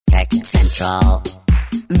Central.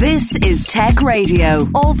 This is Tech Radio.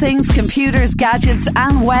 All things computers, gadgets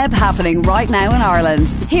and web happening right now in Ireland.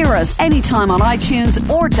 Hear us anytime on iTunes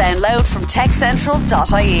or download from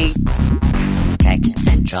techcentral.ie. Tech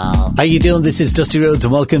Central. How you doing? This is Dusty Rhodes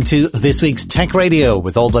and welcome to this week's Tech Radio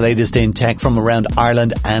with all the latest in tech from around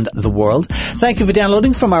Ireland and the world. Thank you for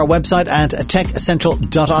downloading from our website at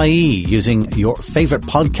techcentral.ie using your favourite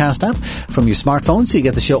podcast app from your smartphone so you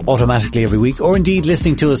get the show automatically every week, or indeed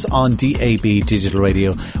listening to us on DAB digital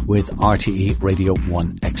radio with RTE Radio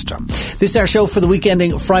 1 Extra. This is our show for the week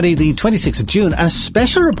ending Friday the 26th of June, and a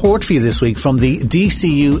special report for you this week from the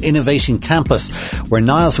DCU Innovation Campus, where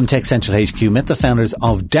NIall from Tech Central HQ met the founders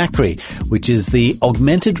of Daqri, which is the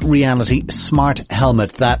augmented reality smart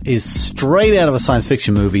helmet that is straight out of a science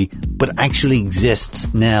fiction movie but actually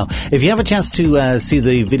exists now. If you have a chance to see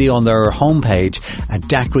the video on their homepage at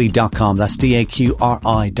daqri.com, that's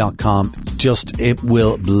DAQRI.com, it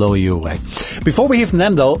will blow you away. Before we hear from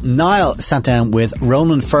them though, NIall sat down with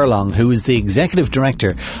Ronan Furlong, who is the Executive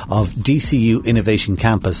Director of DCU Innovation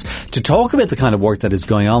Campus, to talk about the kind of work that is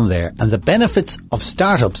going on there and the benefits of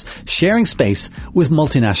startups sharing space with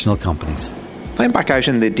multinational companies. I'm back out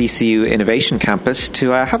in the DCU Innovation Campus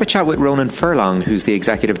to have a chat with Ronan Furlong, who's the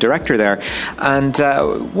Executive Director there. And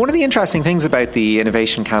one of the interesting things about the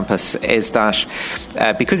Innovation Campus is that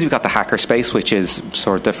because you've got the hackerspace, which is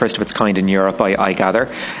sort of the first of its kind in Europe, I gather,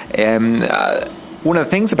 one of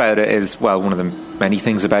the things about it is, well, one of the many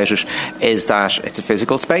things about it is that it's a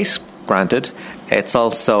physical space, granted. It's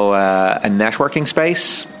also a networking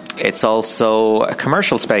space. It's also a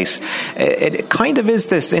commercial space. It kind of is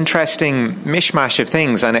this interesting mishmash of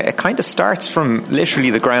things, and it kind of starts from literally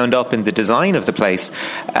the ground up in the design of the place.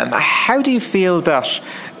 How do you feel that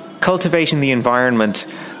cultivating the environment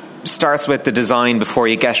starts with the design before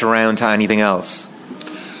you get around to anything else?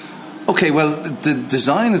 Okay, well, the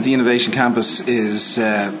design of the Innovation Campus is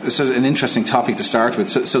sort of an interesting topic to start with.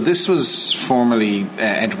 So this was formerly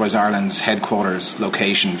Enterprise Ireland's headquarters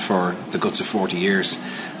location for the guts of 40 years.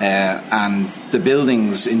 And the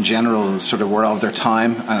buildings in general sort of were of their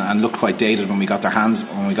time and looked quite dated when we got our hands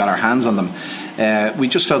on them. We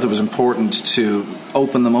just felt it was important to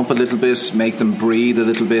open them up a little bit, make them breathe a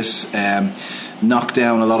little bit, knock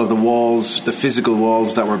down a lot of the walls, the physical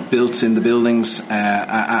walls that were built in the buildings,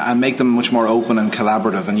 and make them much more open and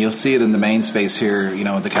collaborative. And you'll see it in the main space here, you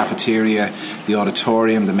know, the cafeteria, the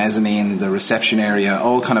auditorium, the mezzanine, the reception area,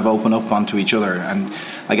 all kind of open up onto each other. And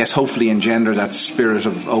I guess hopefully engender that spirit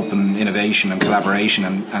of open innovation and collaboration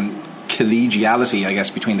and collegiality, I guess,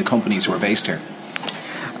 between the companies who are based here.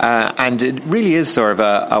 And it really is sort of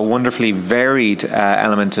a wonderfully varied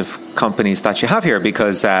element of companies that you have here,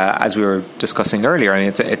 because as we were discussing earlier, I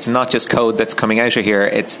mean, it's not just code that's coming out of here,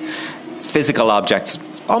 it's physical objects,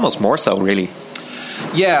 almost more so, really.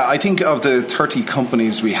 Yeah, I think of the 30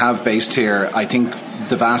 companies we have based here, I think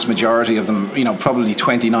the vast majority of them, you know, probably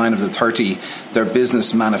 29 of the 30, their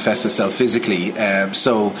business manifests itself physically.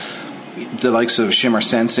 So the likes of Shimmer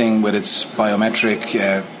Sensing with its biometric,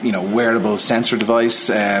 wearable sensor device.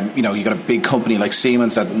 You got a big company like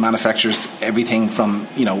Siemens that manufactures everything from,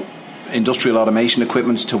 industrial automation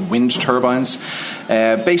equipment to wind turbines.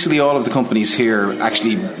 Basically all of the companies here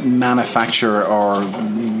actually manufacture or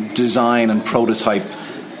design and prototype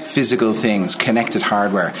physical things, connected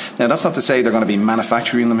hardware. Now, that's not to say they're going to be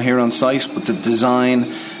manufacturing them here on site, but the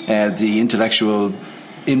design, the intellectual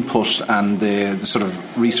input and the sort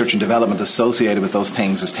of research and development associated with those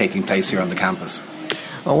things is taking place here on the campus.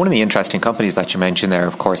 Well, one of the interesting companies that you mentioned there,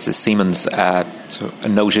 of course, is Siemens, so a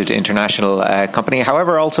noted international company,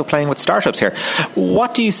 however, also playing with startups here.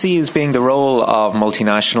 What do you see as being the role of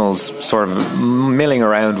multinationals sort of milling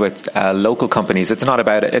around with local companies? It's not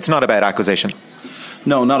about acquisition.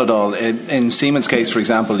 No, not at all. In Siemens' case, for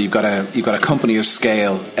example, you've got a company of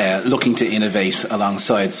scale looking to innovate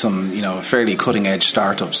alongside some, fairly cutting-edge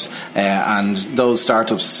startups, and those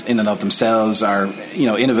startups in and of themselves are,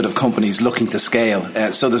 innovative companies looking to scale.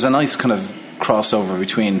 So there's a nice kind of crossover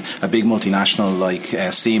between a big multinational like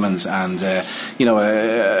Siemens and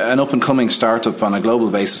an up and coming startup on a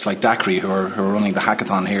global basis like Daqri, who are running the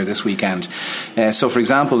hackathon here this weekend. So for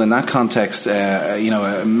example, in that context,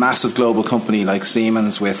 a massive global company like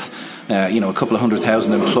Siemens with a couple of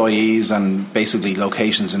 100,000 employees and basically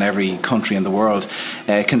locations in every country in the world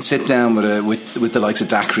can sit down with the likes of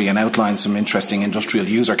Daqri and outline some interesting industrial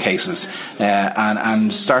user cases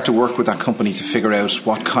and start to work with that company to figure out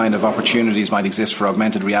what kind of opportunities companies might exist for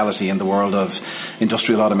augmented reality in the world of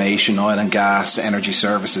industrial automation, oil and gas, energy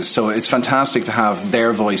services. So it's fantastic to have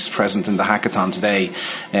their voice present in the hackathon today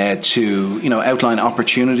to outline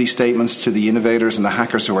opportunity statements to the innovators and the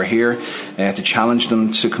hackers who are here, to challenge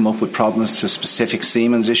them to come up with problems to specific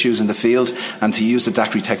Siemens issues in the field, and to use the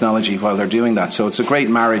Daqri technology while they're doing that. So it's a great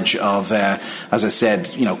marriage of, as I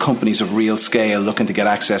said, companies of real scale looking to get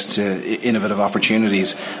access to innovative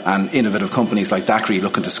opportunities, and innovative companies like Daqri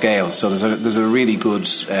looking to scale. So there's a really good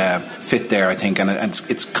fit there, I think, and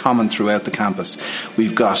it's common throughout the campus.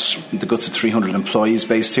 We've got the guts of 300 employees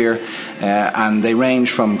based here, and they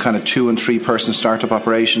range from kind of 2 and 3 person startup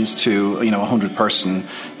operations to 100 person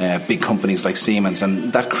big companies like Siemens,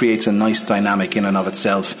 and that creates a nice dynamic in and of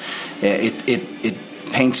itself. It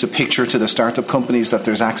paints a picture to the startup companies that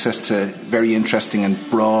there's access to very interesting and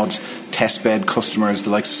broad testbed customers, the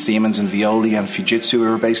likes of Siemens and Veolia and Fujitsu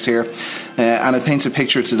who are based here, and it paints a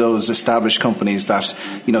picture to those established companies that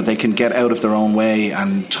they can get out of their own way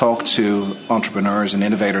and talk to entrepreneurs and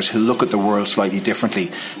innovators who look at the world slightly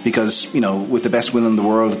differently, because with the best will in the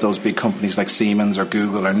world, those big companies like Siemens or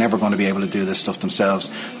Google are never going to be able to do this stuff themselves.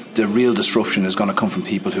 The real disruption is going to come from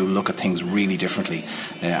people who look at things really differently,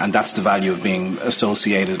 and that's the value of being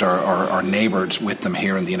associated or neighboured with them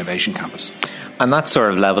here in the Innovation Campus. And that sort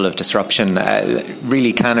of level of disruption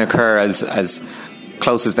really can occur as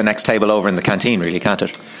close as the next table over in the canteen, really, can't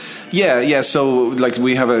it? Yeah. So, like,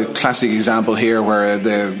 we have a classic example here where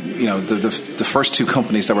the first 2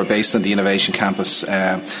 companies that were based on the Innovation Campus,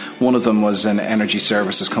 one of them was an energy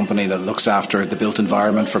services company that looks after the built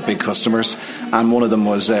environment for big customers, and one of them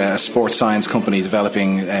was a sports science company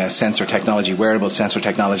developing sensor technology, wearable sensor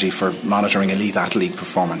technology for monitoring elite athlete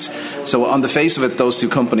performance. So, on the face of it, those 2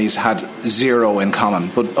 companies had zero in common,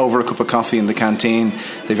 but over a cup of coffee in the canteen,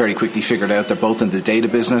 they very quickly figured out they're both in the data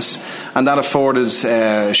business, and that afforded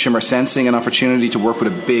Shimmer Sensing an opportunity to work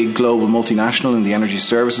with a big global multinational in the energy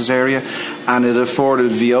services area, and it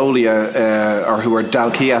afforded Veolia, or who were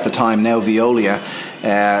Daqri at the time, now Veolia,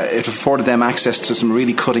 it afforded them access to some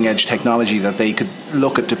really cutting edge technology that they could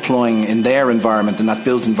look at deploying in their environment, in that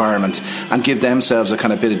built environment, and give themselves a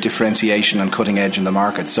kind of bit of differentiation and cutting edge in the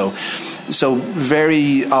market. So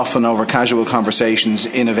very often over casual conversations,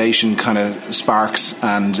 innovation kind of sparks,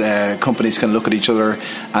 and companies can look at each other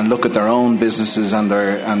and look at their own businesses and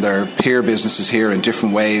their peer businesses here in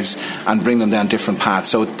different ways and bring them down different paths.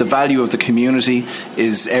 So the value of the community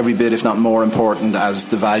is every bit, if not more important, as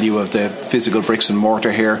the value of the physical bricks and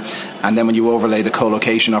mortar here. And then when you overlay the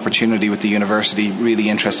co-location opportunity with the university, really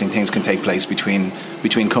interesting things can take place between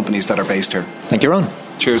companies that are based here. Thank you, Ron.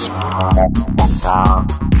 Cheers.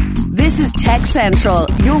 This is Tech Central,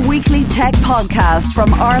 your weekly tech podcast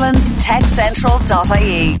from Ireland's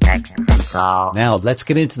techcentral.ie. Now, let's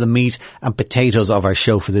get into the meat and potatoes of our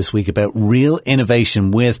show for this week about real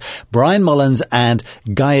innovation with Brian Mullins and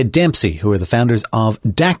Gaia Dempsey, who are the founders of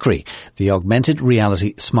Daqri, the augmented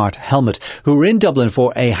reality smart helmet, who were in Dublin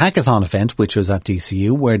for a hackathon event, which was at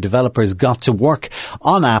DCU, where developers got to work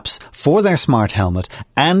on apps for their smart helmet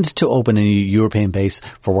and to open a new European base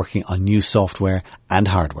for working on new software and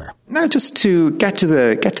hardware. Now, just to get to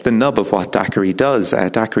the nub of what Daqri does,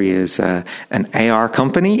 Daqri is an AR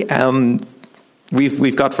company.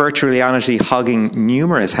 We've got virtual reality hogging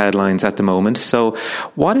numerous headlines at the moment. So,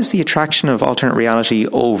 what is the attraction of alternate reality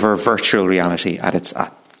over virtual reality at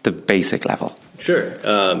the basic level? Sure.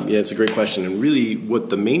 It's a great question. And really what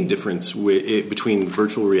the main difference between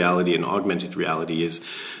virtual reality and augmented reality is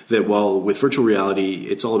that while with virtual reality,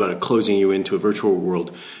 it's all about closing you into a virtual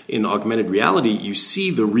world, in augmented reality, you see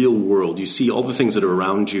the real world. You see all the things that are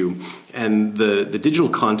around you, and the digital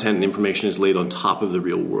content and information is laid on top of the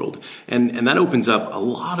real world. And that opens up a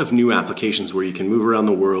lot of new applications where you can move around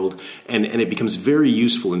the world, and it becomes very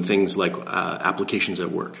useful in things like applications at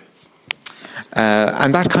work.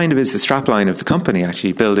 And that kind of is the strapline of the company,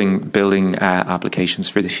 actually, building applications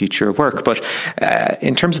for the future of work. But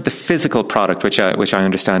in terms of the physical product, which I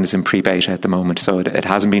understand is in pre-beta at the moment, so it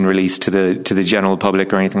hasn't been released to the general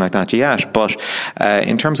public or anything like that yet. But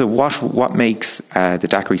in terms of what makes the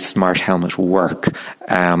Daqri smart helmet work,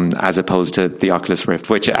 as opposed to the Oculus Rift,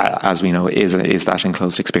 which, as we know, is that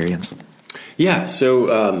enclosed experience. Yeah,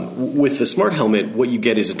 so with the smart helmet, what you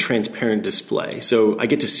get is a transparent display. So I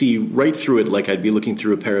get to see right through it like I'd be looking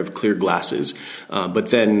through a pair of clear glasses.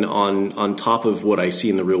 But then on top of what I see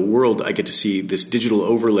in the real world, I get to see this digital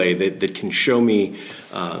overlay that can show me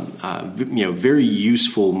very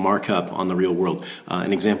useful markup on the real world.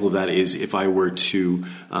 An example of that is if I were to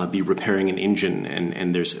be repairing an engine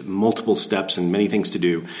and there's multiple steps and many things to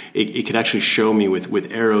do, it could actually show me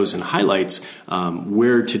with arrows and highlights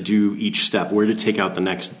where to do each step step, where to take out the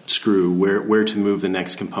next screw, where to move the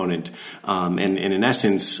next component, and in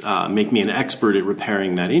essence, make me an expert at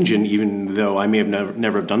repairing that engine, even though I may have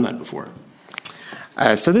never have done that before.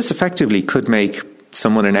 So this effectively could make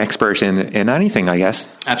someone an expert in anything, I guess.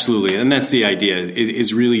 Absolutely, and that's the idea,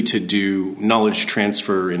 is really to do knowledge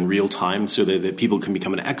transfer in real time so that people can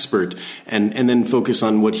become an expert and then focus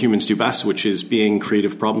on what humans do best, which is being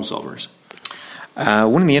creative problem solvers.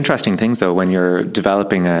 One of the interesting things, though, when you're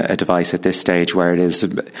developing a device at this stage where it is,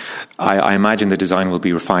 I imagine the design will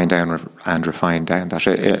be refined down, that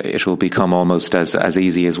it will become almost as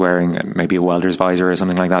easy as wearing maybe a welder's visor or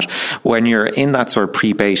something like that. When you're in that sort of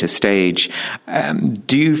pre-beta stage,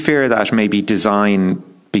 do you fear that maybe design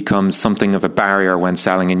becomes something of a barrier when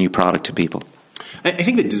selling a new product to people? I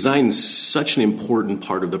think that design is such an important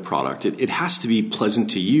part of the product. It has to be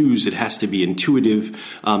pleasant to use. It has to be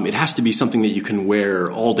intuitive. It has to be something that you can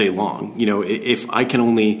wear all day long. If I can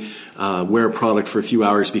only wear a product for a few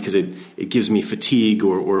hours because it gives me fatigue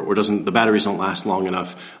or the batteries don't last long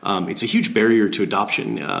enough, it's a huge barrier to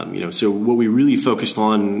adoption. So what we really focused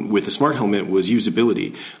on with the smart helmet was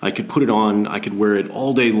usability. I could put it on, I could wear it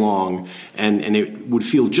all day long, and it would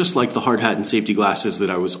feel just like the hard hat and safety glasses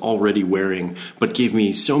that I was already wearing, but gave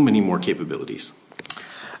me so many more capabilities.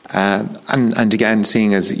 And again,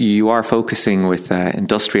 seeing as you are focusing with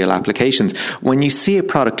industrial applications, when you see a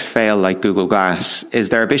product fail like Google Glass, is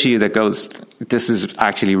there a bit of you that goes, this is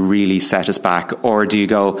actually really set us back? Or do you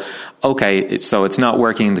go, okay, so it's not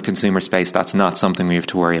working in the consumer space, that's not something we have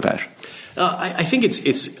to worry about? I think it's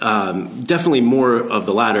definitely more of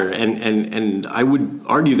the latter, and I would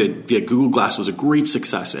argue that Google Glass was a great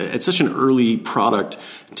success. It's such an early product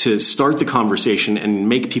to start the conversation and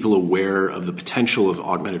make people aware of the potential of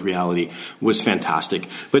augmented reality was fantastic.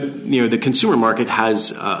 But the consumer market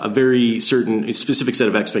has a very specific set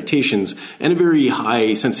of expectations and a very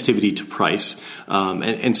high sensitivity to price,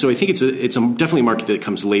 and so I think it's definitely a market that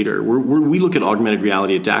comes later. We look at augmented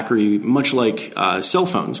reality at Daqri much like cell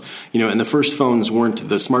phones, and the first phones weren't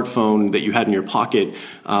the smartphone that you had in your pocket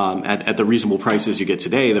at the reasonable prices you get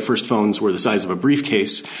today. The first phones were the size of a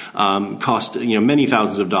briefcase, cost many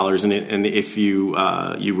thousands of dollars, and if you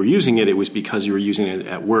were using it, it was because you were using it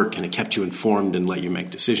at work, and it kept you informed and let you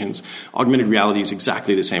make decisions. Augmented reality is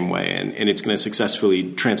exactly the same way, and it's going to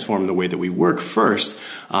successfully transform the way that we work first,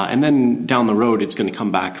 and then down the road, it's going to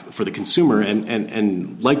come back for the consumer,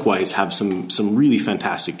 and likewise have some really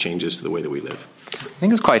fantastic changes to the way that we live. I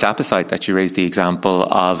think it's quite apposite that you raised the example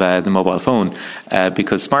of the mobile phone,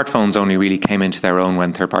 because smartphones only really came into their own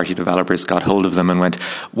when third-party developers got hold of them and went,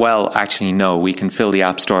 well, actually, no, we can fill the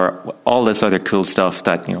App Store, all this other cool stuff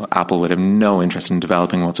that Apple would have no interest in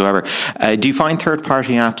developing whatsoever. Do you find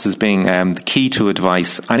third-party apps as being the key to a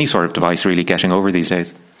device, any sort of device really getting over these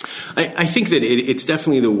days? I think that it's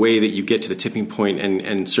definitely the way that you get to the tipping point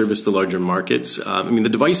and service the larger markets. The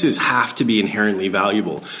devices have to be inherently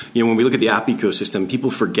valuable. When we look at the app ecosystem, people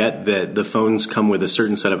forget that the phones come with a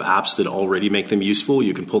certain set of apps that already make them useful.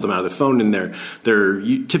 You can pull them out of the phone, and they're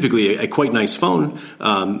typically a quite nice phone,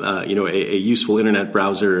 a useful internet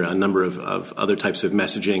browser, a number of other types of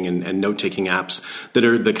messaging and note-taking apps that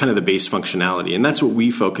are the kind of the base functionality. And that's what we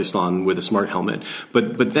focused on with a smart helmet.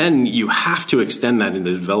 But then you have to extend that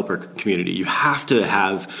into the developer community. You have to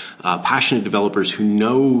have passionate developers who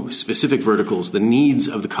know specific verticals, the needs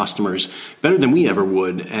of the customers better than we ever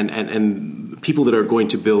would, and people that are going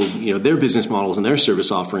to build their business models and their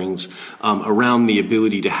service offerings around the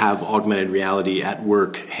ability to have augmented reality at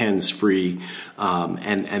work, hands-free,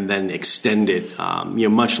 and then extend it,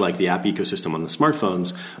 much like the app ecosystem on the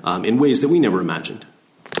smartphones, in ways that we never imagined.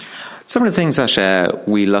 Some of the things that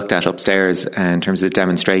we looked at upstairs in terms of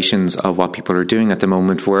demonstrations of what people are doing at the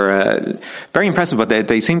moment were very impressive, but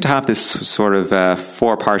they seem to have this sort of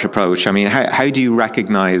four-part approach. I mean, how do you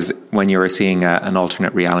recognize when you're seeing an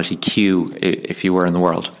alternate reality cue if you were in the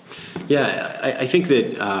world? Yeah, I think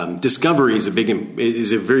that discovery is a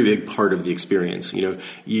very big part of the experience.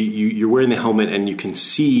 You're wearing the helmet and you can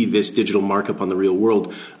see this digital markup on the real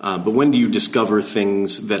world. But when do you discover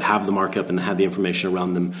things that have the markup and have the information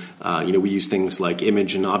around them? We use things like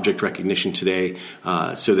image and object recognition today,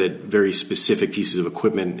 so that very specific pieces of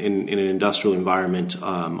equipment in an industrial environment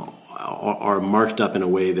are marked up in a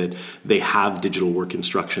way that they have digital work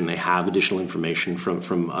instruction, they have additional information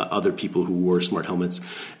from other people who wore smart helmets,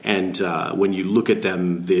 and when you look at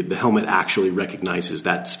them, the helmet actually recognizes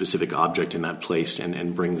that specific object in that place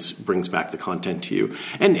and brings back the content to you.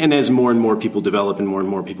 And as more and more people develop and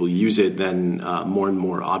more people use it, then more and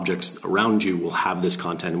more objects around you will have this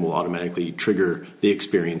content and will automatically trigger the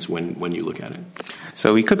experience when you look at it.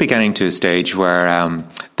 So we could be getting to a stage where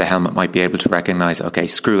the helmet might be able to recognize, okay,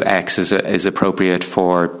 screw X is appropriate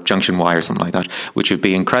for junction Y or something like that, which would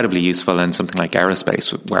be incredibly useful in something like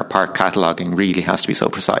aerospace, where part cataloging really has to be so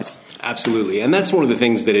precise. Absolutely. And that's one of the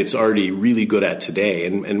things that it's already really good at today.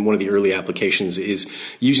 And one of the early applications is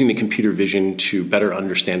using the computer vision to better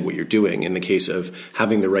understand what you're doing. In the case of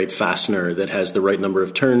having the right fastener that has the right number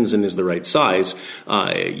of turns and is the right size,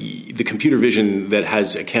 the computer vision that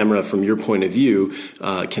has a camera from your point of view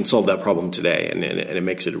can solve that problem today. And it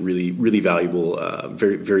makes it a really, really valuable,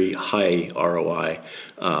 very, very high ROI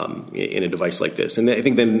in a device like this. And I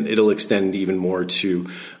think then it'll extend even more to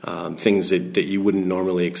things that you wouldn't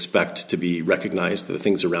normally expect to be recognized, the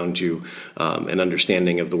things around you, an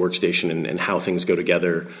understanding of the workstation and how things go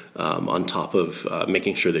together on top of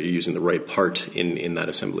making sure that you're using the right part in that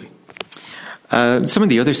assembly. Some of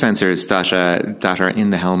the other sensors that are in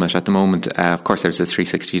the helmet at the moment, of course, there's a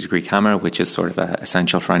 360-degree camera, which is sort of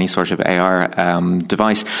essential for any sort of AR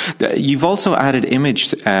device. You've also added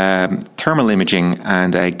thermal imaging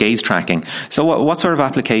and gaze tracking. So what sort of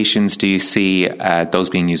applications do you see those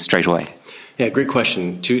being used straight away? Yeah, great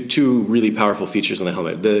question. Two really powerful features on the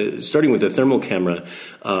helmet. Starting with the thermal camera,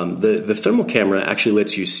 the thermal camera actually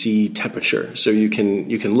lets you see temperature. So you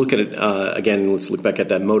can look at it again. Let's look back at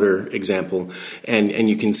that motor example, and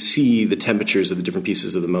you can see the temperatures of the different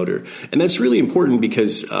pieces of the motor. And that's really important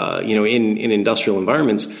because in industrial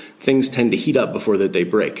environments, things tend to heat up before that they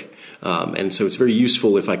break. And so it's very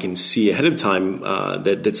useful if I can see ahead of time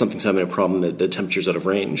that something's having a problem, that the temperature's out of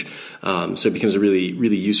range. So it becomes a really,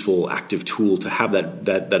 really useful active tool to have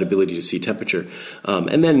that ability to see temperature.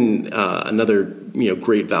 And then another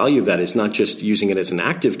great value of that is not just using it as an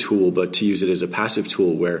active tool, but to use it as a passive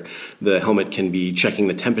tool where the helmet can be checking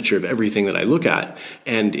the temperature of everything that I look at.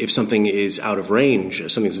 And if something is out of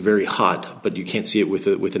range, something's very hot, but you can't see it with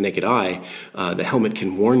the naked eye, the helmet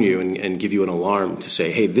can warn you and give you an alarm to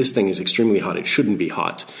say, hey, this thing is extremely hot, it shouldn't be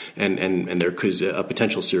hot, and there could be a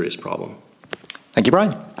potential serious problem. Thank you,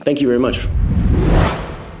 Brian. Thank you very much.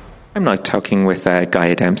 I'm now talking with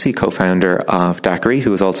Gaia Dempsey, co-founder of Daqri,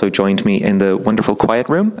 who has also joined me in the wonderful quiet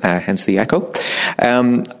room, hence the echo.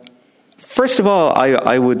 First of all,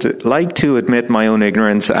 I would like to admit my own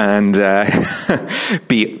ignorance and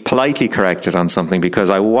be politely corrected on something, because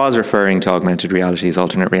I was referring to augmented reality as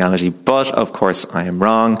alternate reality, but of course I am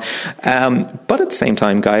wrong. But at the same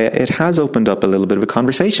time, Gaia, it has opened up a little bit of a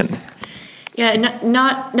conversation. Yeah,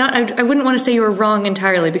 I wouldn't want to say you were wrong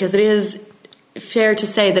entirely, because it is fair to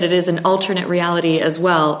say that it is an alternate reality as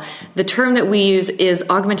well. The term that we use is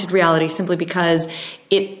augmented reality simply because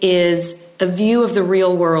it is a view of the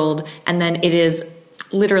real world, and then it is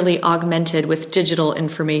literally augmented with digital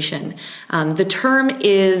information. The term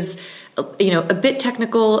is a bit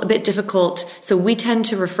technical, a bit difficult, so we tend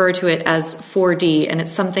to refer to it as 4D, and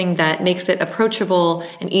it's something that makes it approachable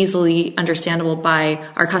and easily understandable by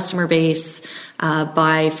our customer base,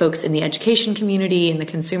 by folks in the education community, in the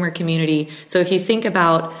consumer community. So if you think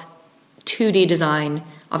about 2D design,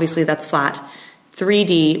 obviously that's flat.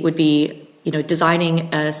 3D would be,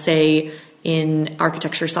 designing, say, in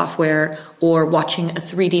architecture software or watching a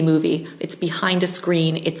 3D movie. It's behind a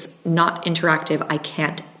screen. It's not interactive. I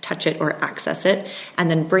can't touch it or access it. And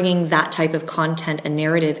then bringing that type of content and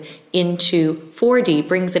narrative into 4D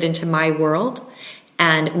brings it into my world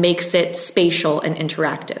and makes it spatial and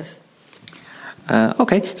interactive.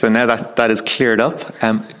 Okay, so now that is cleared up,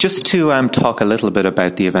 just to talk a little bit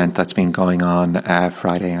about the event that's been going on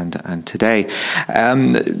Friday and today.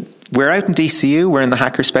 We're out in DCU, we're in the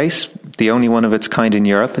hackerspace, the only one of its kind in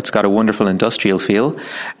Europe. It's got a wonderful industrial feel.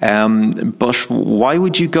 But why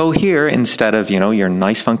would you go here instead of, your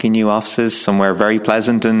nice funky new offices somewhere very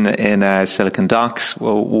pleasant in Silicon Docks?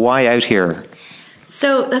 Well, why out here?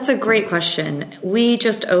 So that's a great question. We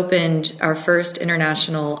just opened our first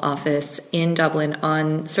international office in Dublin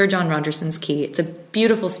on Sir John Ronderson's Quay. It's a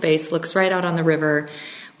beautiful space, looks right out on the river.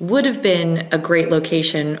 Would have been a great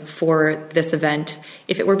location for this event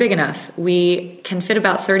if it were big enough. We can fit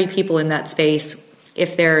about 30 people in that space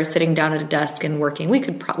if they're sitting down at a desk and working. We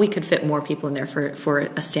could fit more people in there for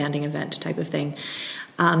a standing event type of thing.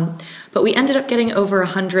 But we ended up getting over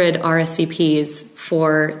 100 RSVPs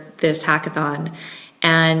for this hackathon.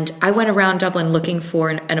 And I went around Dublin looking for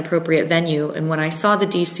an appropriate venue. And when I saw the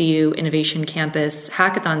DCU Innovation Campus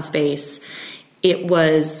hackathon space, it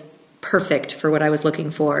was perfect for what I was looking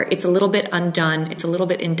for. It's a little bit undone. It's a little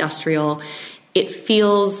bit industrial. It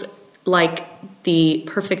feels like the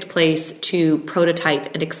perfect place to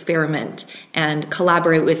prototype and experiment and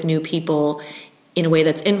collaborate with new people in a way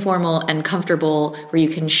that's informal and comfortable, where you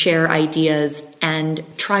can share ideas and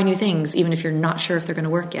try new things, even if you're not sure if they're going to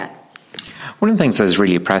work yet. One of the things that has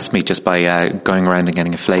really impressed me just by going around and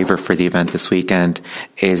getting a flavour for the event this weekend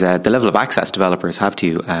is the level of access developers have to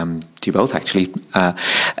you both, actually.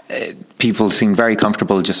 People seem very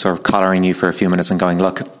comfortable just sort of collaring you for a few minutes and going,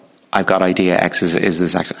 look, I've got idea X, is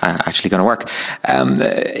this actually going to work?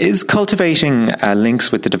 Is cultivating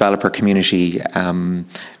links with the developer community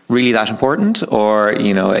really that important? Or,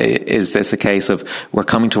 is this a case of we're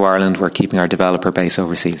coming to Ireland, we're keeping our developer base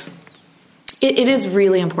overseas? It is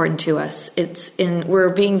really important to us.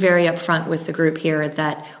 We're being very upfront with the group here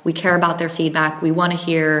that we care about their feedback. We want to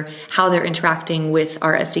hear how they're interacting with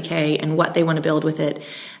our SDK and what they want to build with it,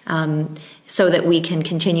 so that we can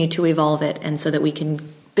continue to evolve it and so that we can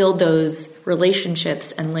build those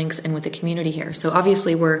relationships and links in with the community here. So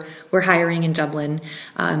obviously we're hiring in Dublin.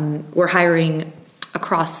 We're hiring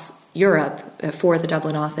across Europe for the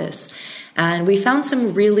Dublin office. And we found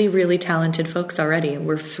some really, really talented folks already. And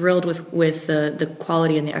we're thrilled with the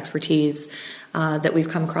quality and the expertise that we've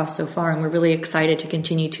come across so far. And we're really excited to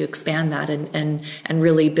continue to expand that and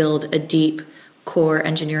really build a deep core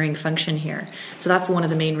engineering function here. So that's one of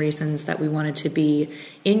the main reasons that we wanted to be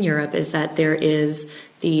in Europe, is that there is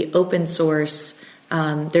the open source.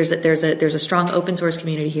 There's a strong open source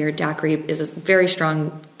community here. Daqri is a very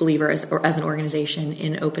strong believer as an organization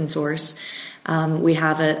in open source. We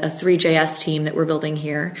have a 3JS team that we're building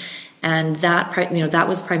here, and that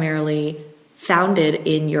was primarily founded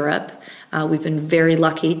in Europe. We've been very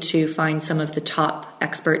lucky to find some of the top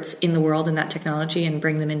experts in the world in that technology and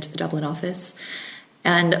bring them into the Dublin office.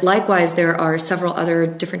 And likewise, there are several other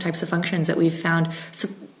different types of functions that we've found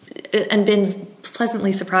and been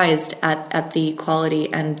pleasantly surprised at the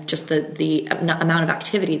quality and just the amount of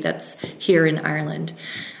activity that's here in Ireland.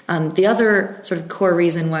 The other sort of core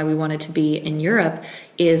reason why we wanted to be in Europe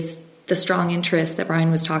is the strong interest that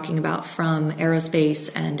Brian was talking about from aerospace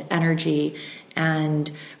and energy and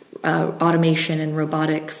automation and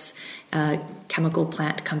robotics, chemical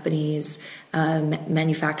plant companies,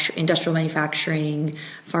 industrial manufacturing,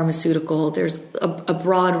 pharmaceutical. There's a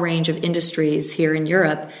broad range of industries here in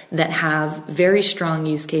Europe that have very strong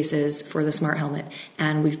use cases for the smart helmet.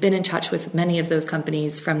 And we've been in touch with many of those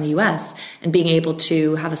companies from the US, and being able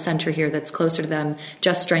to have a center here that's closer to them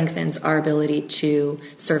just strengthens our ability to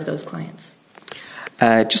serve those clients.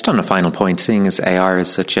 Just on a final point, seeing as AR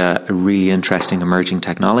is such a really interesting emerging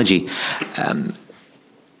technology,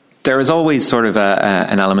 there is always sort of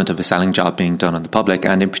an element of a selling job being done on the public,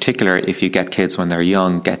 and in particular, if you get kids when they're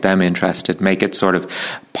young, get them interested, make it sort of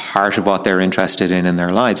part of what they're interested in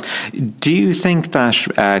their lives. Do you think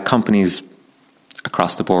that companies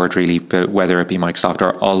across the board, really, whether it be Microsoft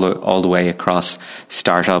or all the way across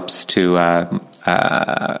startups to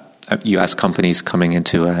US companies coming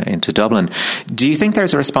into Dublin, do you think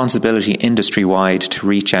there's a responsibility industry-wide to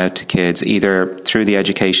reach out to kids, either through the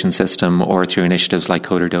education system or through initiatives like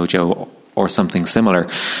Coder Dojo or something similar,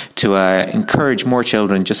 to encourage more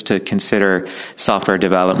children just to consider software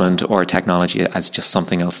development or technology as just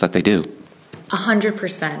something else that they do?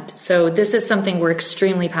 100%. So this is something we're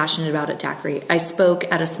extremely passionate about at Daqri. I spoke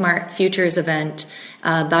at a Smart Futures event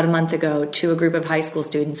about a month ago to a group of high school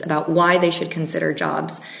students about why they should consider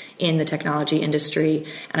jobs in the technology industry,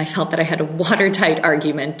 and I felt that I had a watertight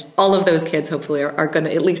argument. All of those kids hopefully are going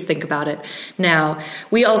to at least think about it. Now,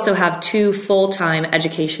 we also have 2 full-time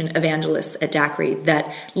education evangelists at Daqri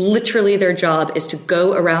that literally their job is to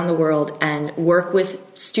go around the world and work with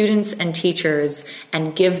students and teachers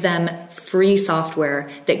and give them free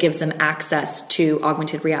software that gives them access to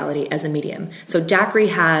augmented reality as a medium. So Daqri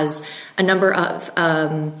has a number of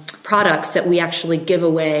products that we actually give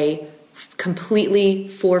away completely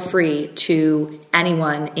for free to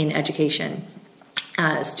anyone in education.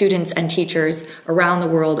 Students and teachers around the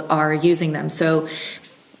world are using them. So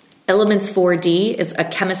Elements 4D is a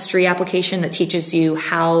chemistry application that teaches you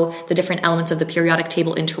how the different elements of the periodic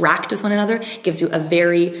table interact with one another. It gives you a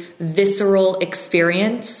very visceral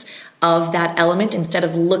experience of that element. Instead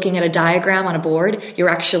of looking at a diagram on a board, you're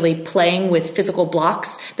actually playing with physical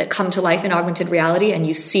blocks that come to life in augmented reality, and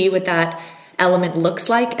you see what that element looks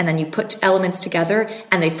like, and then you put elements together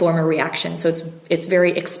and they form a reaction. So it's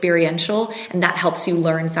very experiential, and that helps you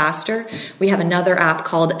learn faster. We have another app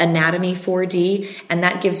called Anatomy 4D, and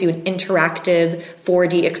that gives you an interactive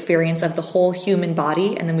 4D experience of the whole human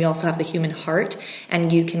body. And then we also have the human heart,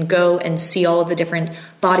 and you can go and see all of the different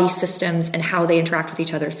body systems and how they interact with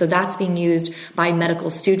each other. So that's being used by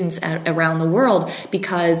medical students around the world,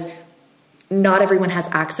 because not everyone has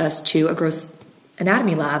access to a gross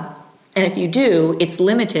anatomy lab. And if you do, it's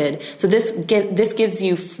limited. So this gives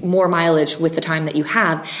you more mileage with the time that you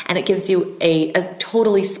have, and it gives you a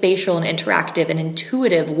totally spatial and interactive and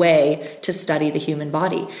intuitive way to study the human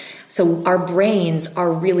body. So our brains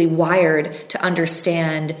are really wired to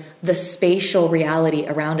understand the spatial reality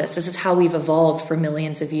around us. This is how we've evolved for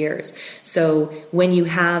millions of years. So when you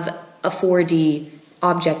have a 4D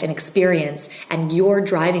object and experience, and you're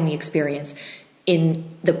driving the experience in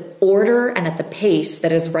the order and at the pace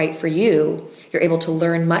that is right for you, you're able to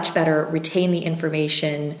learn much better, retain the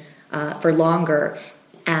information for longer,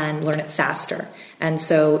 and learn it faster. And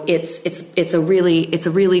so it's a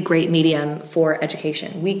really great medium for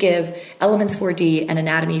education. We give Elements 4D and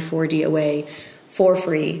Anatomy 4D away for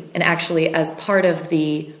free, and actually as part of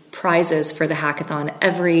the prizes for the hackathon,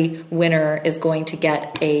 every winner is going to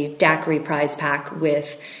get a Daqri prize pack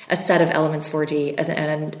with a set of Elements 4D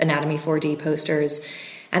and Anatomy 4D posters.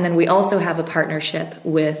 And then we also have a partnership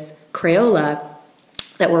with Crayola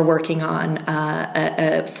that we're working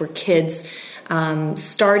on for kids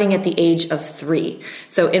starting at the age of 3.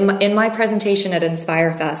 So in my presentation at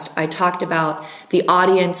Inspire Fest, I talked about the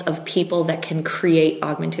audience of people that can create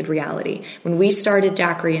augmented reality. When we started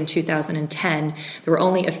Daqri in 2010, there were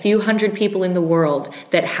only a few hundred people in the world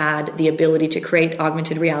that had the ability to create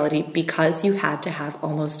augmented reality, because you had to have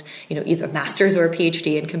almost, either a master's or a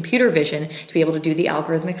PhD in computer vision to be able to do the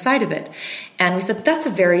algorithmic side of it. And we said, that's a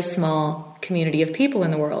very small community of people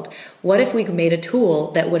in the world. What if we made a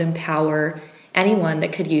tool that would empower anyone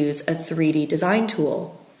that could use a 3D design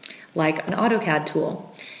tool, like an AutoCAD tool,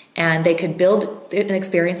 and they could build an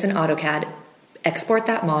experience in AutoCAD, export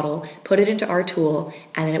that model, put it into our tool,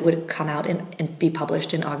 and then it would come out and be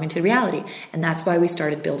published in augmented reality. And that's why we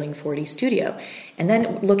started building 4D Studio. And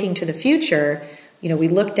then looking to the future, we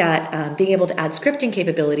looked at being able to add scripting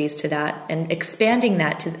capabilities to that and expanding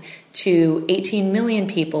that to 18 million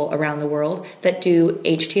people around the world that do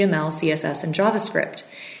HTML, CSS, and JavaScript.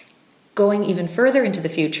 Going even further into the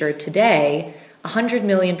future, today, 100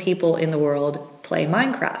 million people in the world play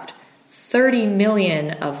Minecraft. 30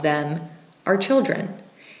 million of them are children.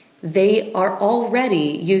 They are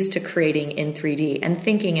already used to creating in 3D and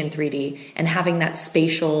thinking in 3D and having that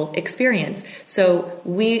spatial experience. So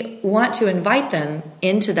we want to invite them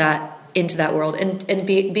into that world, and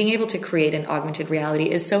being able to create an augmented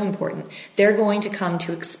reality is so important. They're going to come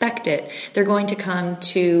to expect it. They're going to come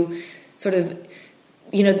to sort of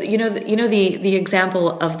the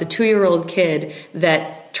example of the 2-year-old kid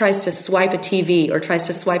that tries to swipe a TV or tries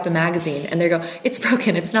to swipe a magazine, and they go, it's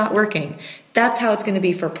broken, it's not working. That's how it's going to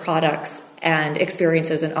be for products and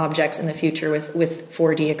experiences and objects in the future with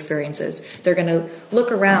 4D experiences. They're going to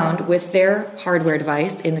look around with their hardware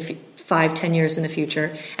device in the 5-10 years in the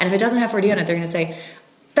future, and if it doesn't have 4D on it, they're going to say,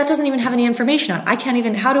 that doesn't even have any information on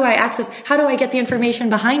it. How do I get the information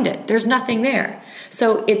behind it? There's nothing there.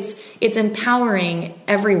 So it's empowering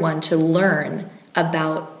everyone to learn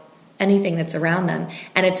about anything that's around them.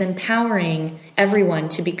 And it's empowering everyone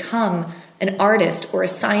to become an artist or a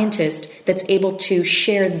scientist that's able to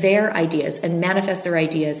share their ideas and manifest their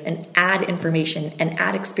ideas and add information and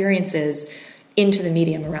add experiences into the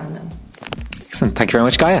medium around them. Excellent. Thank you very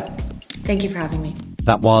much, Gaia. Thank you for having me.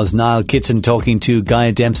 That was NIall Kitson talking to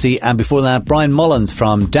Gaia Dempsey, and before that, Brian Mullins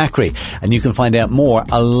from Daqri. And you can find out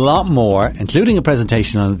a lot more, including a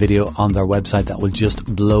presentation on video on their website that will just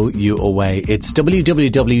blow you away. It's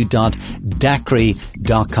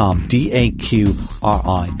www.daqri.com,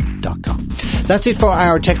 DAQRI.com. That's it for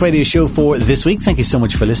our Tech Radio show for this week. Thank you so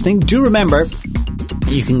much for listening. Do remember,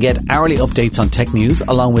 you can get hourly updates on tech news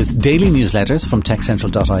along with daily newsletters from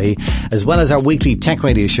techcentral.ie, as well as our weekly Tech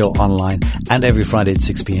Radio show online and every Friday at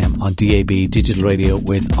 6 p.m. on DAB Digital Radio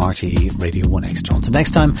with RTE Radio 1 Extra. Until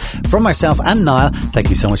next time, from myself and Niall, thank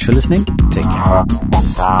you so much for listening. Take care.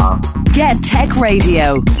 Get Tech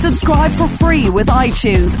Radio. Subscribe for free with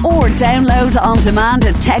iTunes or download on demand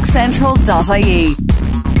at techcentral.ie.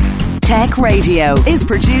 Tech Radio is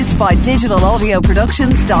produced by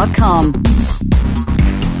digitalaudioproductions.com.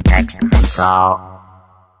 Tech Central.